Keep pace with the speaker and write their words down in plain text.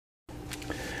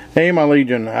Hey my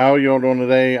Legion, how y'all doing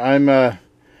today? I'm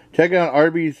checking out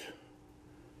Arby's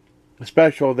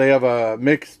special. They have a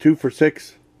mix 2 for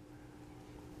 $6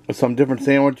 with some different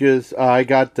sandwiches. I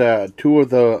got 2 of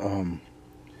the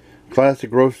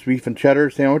classic roast beef and cheddar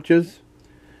sandwiches,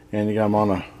 and you got them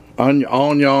on a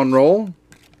onion roll.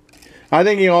 I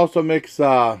think you also mix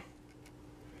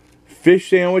fish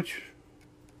sandwich.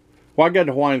 Well, I got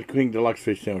the Hawaiian King Deluxe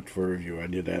fish sandwich for review. I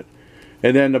did that.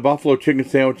 And then the buffalo chicken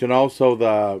sandwich, and also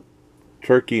the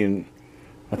turkey and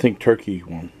I think turkey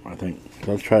one.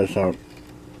 Let's try this out.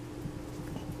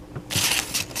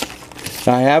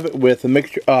 I have it with a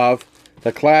mixture of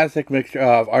the classic mixture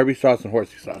of Arby sauce and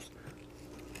horsey sauce.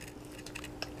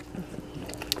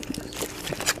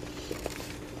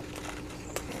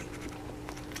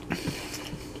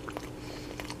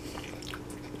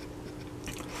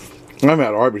 I haven't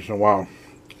had Arby's in a while.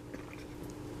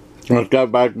 I just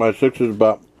got back my sister's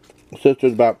about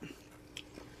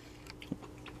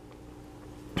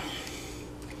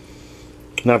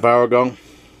half hour ago.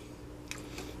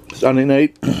 Sunday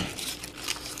night.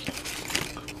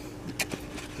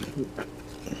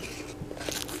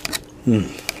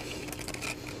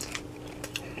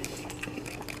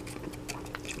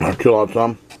 I'll chill out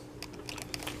some.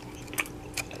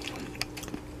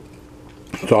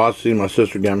 So I'll see my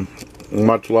sister again.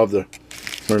 Much love to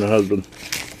her and her husband.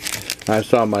 I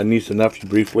saw my niece and nephew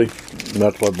briefly.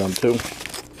 Much love them too.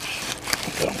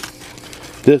 So,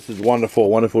 this is wonderful,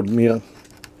 wonderful meal.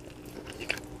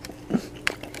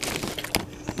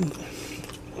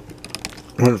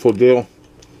 Wonderful deal.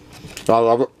 I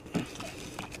love it.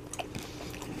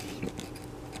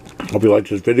 Hope you liked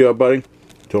this video, buddy.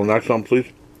 Until next time, please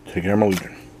take care, my Legion.